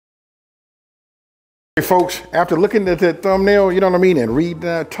Hey folks, after looking at that thumbnail, you know what I mean, and read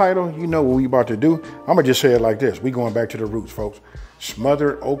that title, you know what we about to do. I'm gonna just say it like this. We going back to the roots, folks.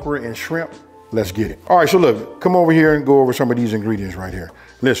 Smothered okra and shrimp. Let's get it. All right, so look, come over here and go over some of these ingredients right here.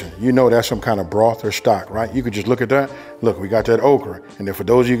 Listen, you know that's some kind of broth or stock, right? You could just look at that. Look, we got that okra. And then for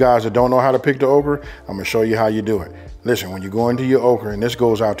those of you guys that don't know how to pick the okra, I'm gonna show you how you do it. Listen, when you go into your okra, and this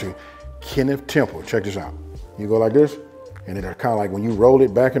goes out to Kenneth Temple, check this out. You go like this, and it's kind of like when you roll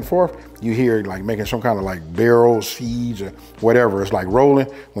it back and forth, you hear it like making some kind of like barrel seeds or whatever. It's like rolling.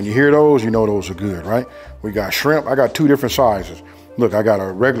 When you hear those, you know those are good, right? We got shrimp. I got two different sizes. Look, I got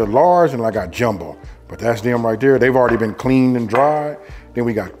a regular large and I got jumbo, but that's them right there. They've already been cleaned and dried. Then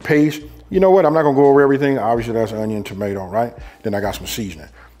we got paste. You know what? I'm not gonna go over everything. Obviously that's onion, tomato, right? Then I got some seasoning.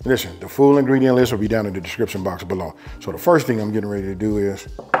 Listen, the full ingredient list will be down in the description box below. So the first thing I'm getting ready to do is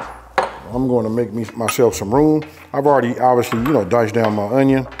I'm going to make myself some room. I've already obviously, you know, diced down my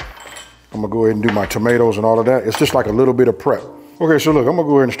onion. I'm gonna go ahead and do my tomatoes and all of that. It's just like a little bit of prep. Okay, so look, I'm gonna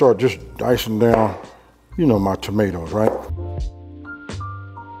go ahead and start just dicing down, you know, my tomatoes, right?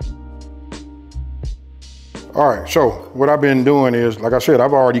 All right, so what I've been doing is, like I said,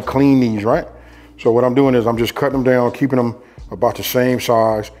 I've already cleaned these, right? So what I'm doing is I'm just cutting them down, keeping them about the same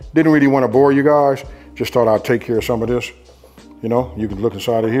size. Didn't really want to bore you guys. Just thought I'd take care of some of this. You know, you can look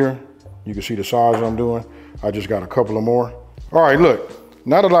inside of here. You can see the size I'm doing. I just got a couple of more. All right, look,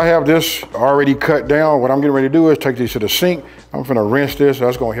 now that I have this already cut down, what I'm getting ready to do is take these to the sink. I'm gonna rinse this.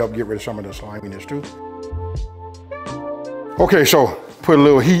 That's gonna help get rid of some of the sliminess too. Okay, so put a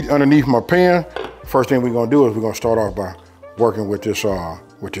little heat underneath my pan. First thing we're gonna do is we're gonna start off by working with this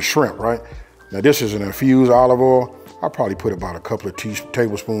with the shrimp, right? Now this is an infused olive oil. I'll probably put about a couple of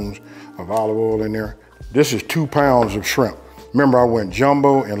tablespoons of olive oil in there. This is 2 pounds of shrimp. Remember, I went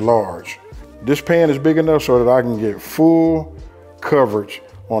jumbo and large. This pan is big enough so that I can get full coverage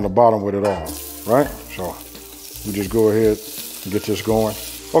on the bottom with it all, right? So we just go ahead and get this going.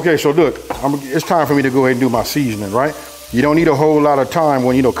 Okay, so look, it's time for me to go ahead and do my seasoning, right? You don't need a whole lot of time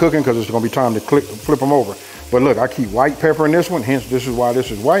when, you know, cooking, because it's gonna be time to flip them over. But look, I keep white pepper in this one, hence this is why this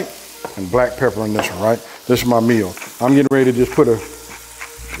is white, and black pepper in this one, right? This is my meal. I'm getting ready to just put a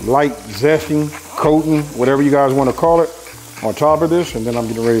light zesting, coating, whatever you guys wanna call it, on top of this, and then I'm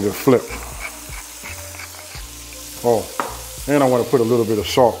getting ready to flip. Oh, and I wanna put a little bit of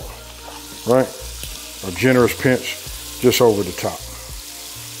salt, right? A generous pinch just over the top,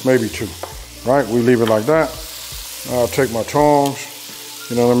 maybe 2, right? We leave it like that. I'll take my tongs,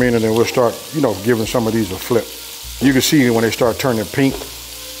 you know what I mean? And then we'll start, you know, giving some of these a flip. You can see when they start turning pink,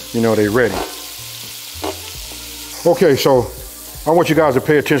 you know, they ready. Okay, so I want you guys to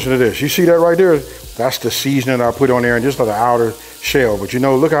pay attention to this. You see that right there? That's the seasoning I put on there and just the outer shell. But you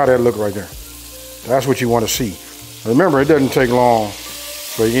know, look how that look right there. That's what you want to see. Remember, it doesn't take long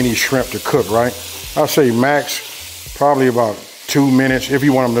for any shrimp to cook, right? I'll say max, probably about 2 minutes if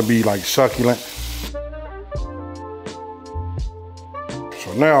you want them to be like succulent.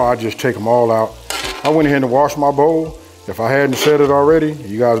 So now I just take them all out. I went ahead and washed my bowl. If I hadn't said it already,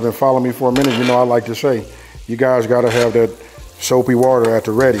 you guys been following me for a minute, you know I like to say, you guys gotta have that soapy water at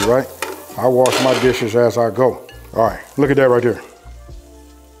the ready, right? I wash my dishes as I go. All right, look at that right there.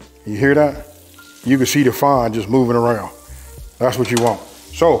 You hear that? You can see the fine just moving around. That's what you want.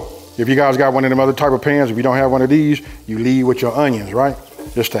 So if you guys got one of them other type of pans, if you don't have one of these, you lead with your onions, right?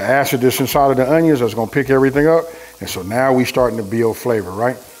 Just the acid that's inside of the onions that's gonna pick everything up. And so now we starting to build flavor,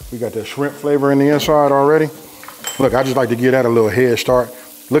 right? We got that shrimp flavor in the inside already. Look, I just like to give that a little head start.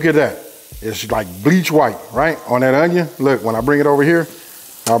 Look at that. It's like bleach white, right? On that onion. Look, when I bring it over here,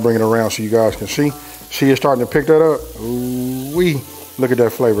 I'll bring it around so you guys can see. See it starting to pick that up? Ooh-wee. Look at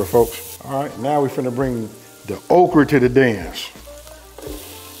that flavor, folks. All right, now we're finna bring the okra to the dance.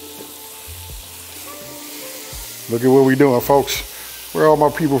 Look at what we're doing, folks. Where all my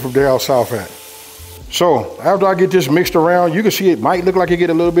people from down south at? So after I get this mixed around, you can see it might look like it get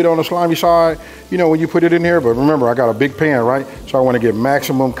a little bit on the slimy side, you know, when you put it in here, but remember, I got a big pan, right? So I want to get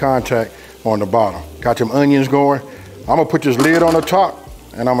maximum contact on the bottom. Got them onions going. I'm gonna put this lid on the top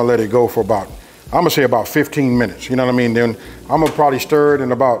and I'm gonna let it go for about, I'm gonna say about 15 minutes, you know what I mean? Then I'm gonna probably stir it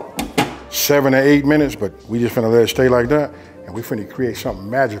in about 7 to 8 minutes, but we just finna let it stay like that, and we finna create something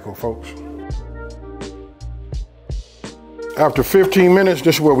magical, folks. After 15 minutes,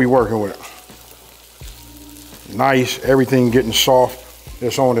 this is what we working with. Nice, everything getting soft.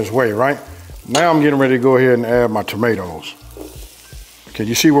 It's on its way, right? Now I'm getting ready to go ahead and add my tomatoes. Can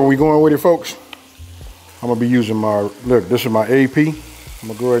you see where we going with it, folks? I'm gonna be using my, look, this is my AP. I'm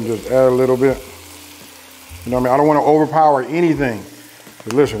gonna go ahead and just add a little bit. You know what I mean? I don't wanna overpower anything.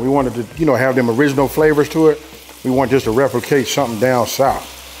 But listen, we wanted to, you know, have them original flavors to it. We want just to replicate something down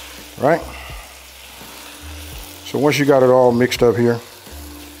south, right? So once you got it all mixed up here,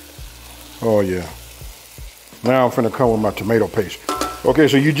 oh yeah. Now I'm finna come with my tomato paste. Okay,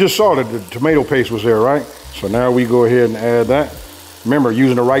 so you just saw that the tomato paste was there, right? So now we go ahead and add that. Remember,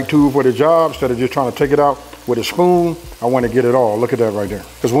 using the right tool for the job, instead of just trying to take it out with a spoon, I want to get it all. Look at that right there.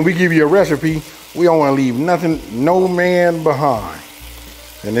 Because when we give you a recipe, we don't want to leave nothing, no man behind.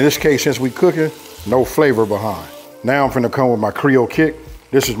 And in this case, since we cooking, no flavor behind. Now I'm finna come with my Creole Kick.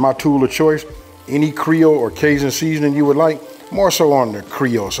 This is my tool of choice. Any Creole or Cajun seasoning you would like, more so on the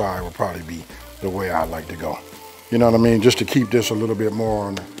Creole side would probably be the way I like to go. You know what I mean? Just to keep this a little bit more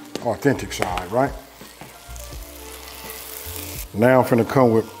on the authentic side, right? Now I'm finna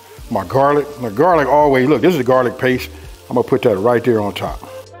come with my garlic. My garlic always, look, this is the garlic paste. I'm gonna put that right there on top.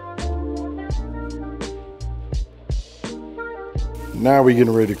 Now we're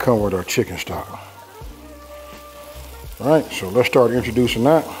getting ready to come with our chicken stock. All right, so let's start introducing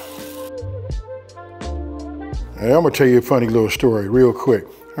that. Hey, I'm gonna tell you a funny little story real quick.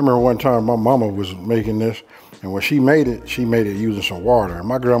 I remember one time my mama was making this, and when she made it using some water. And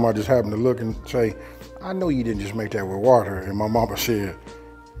my grandma just happened to look and say, I know you didn't just make that with water. And my mama said,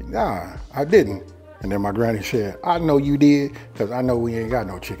 nah, I didn't. And then my granny said, I know you did, because I know we ain't got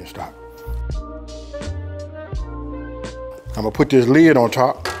no chicken stock. I'm gonna put this lid on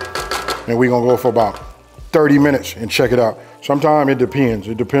top, and we're gonna go for about 30 minutes and check it out. Sometimes it depends.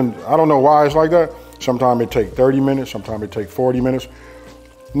 It depends. I don't know why it's like that. Sometimes it take 30 minutes, sometimes it take 40 minutes.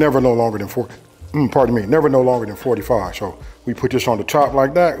 Never no longer than 40. Never no longer than 45. So we put this on the top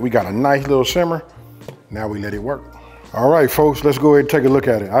like that. We got a nice little simmer. Now we let it work. All right, folks, let's go ahead and take a look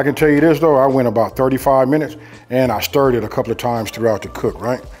at it. I can tell you this though, I went about 35 minutes and I stirred it a couple of times throughout the cook,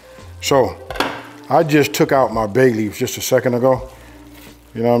 right? So I just took out my bay leaves just a second ago.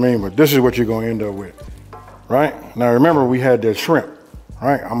 You know what I mean? But this is what you're gonna end up with, right? Now remember, we had that shrimp,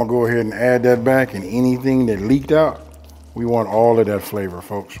 right? I'm gonna go ahead and add that back, and anything that leaked out, we want all of that flavor,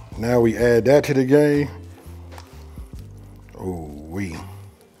 folks. Now we add that to the game. Ooh-wee.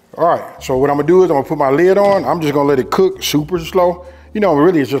 All right, so what I'm gonna do is I'm gonna put my lid on. I'm just gonna let it cook super slow. You know,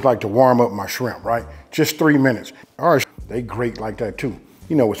 really it's just like to warm up my shrimp, right? Just 3 minutes. All right, they grate like that too.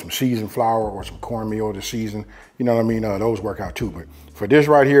 You know, with some seasoned flour or some cornmeal to season. You know what I mean? Those work out too. But for this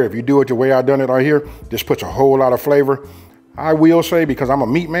right here, if you do it the way I done it right here, this puts a whole lot of flavor. I will say, because I'm a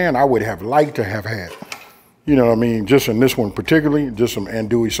meat man, I would have liked to have had, you know what I mean, just in this one particularly, just some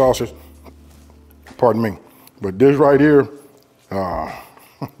andouille sauces. Pardon me. But this right here,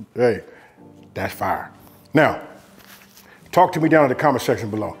 hey, that's fire. Now, talk to me down in the comment section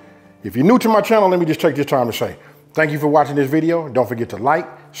below. If you're new to my channel, let me just take this time to say, thank you for watching this video. Don't forget to like,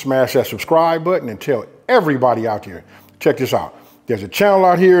 smash that subscribe button, and tell everybody out there, check this out. There's a channel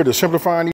out here, the Simplifying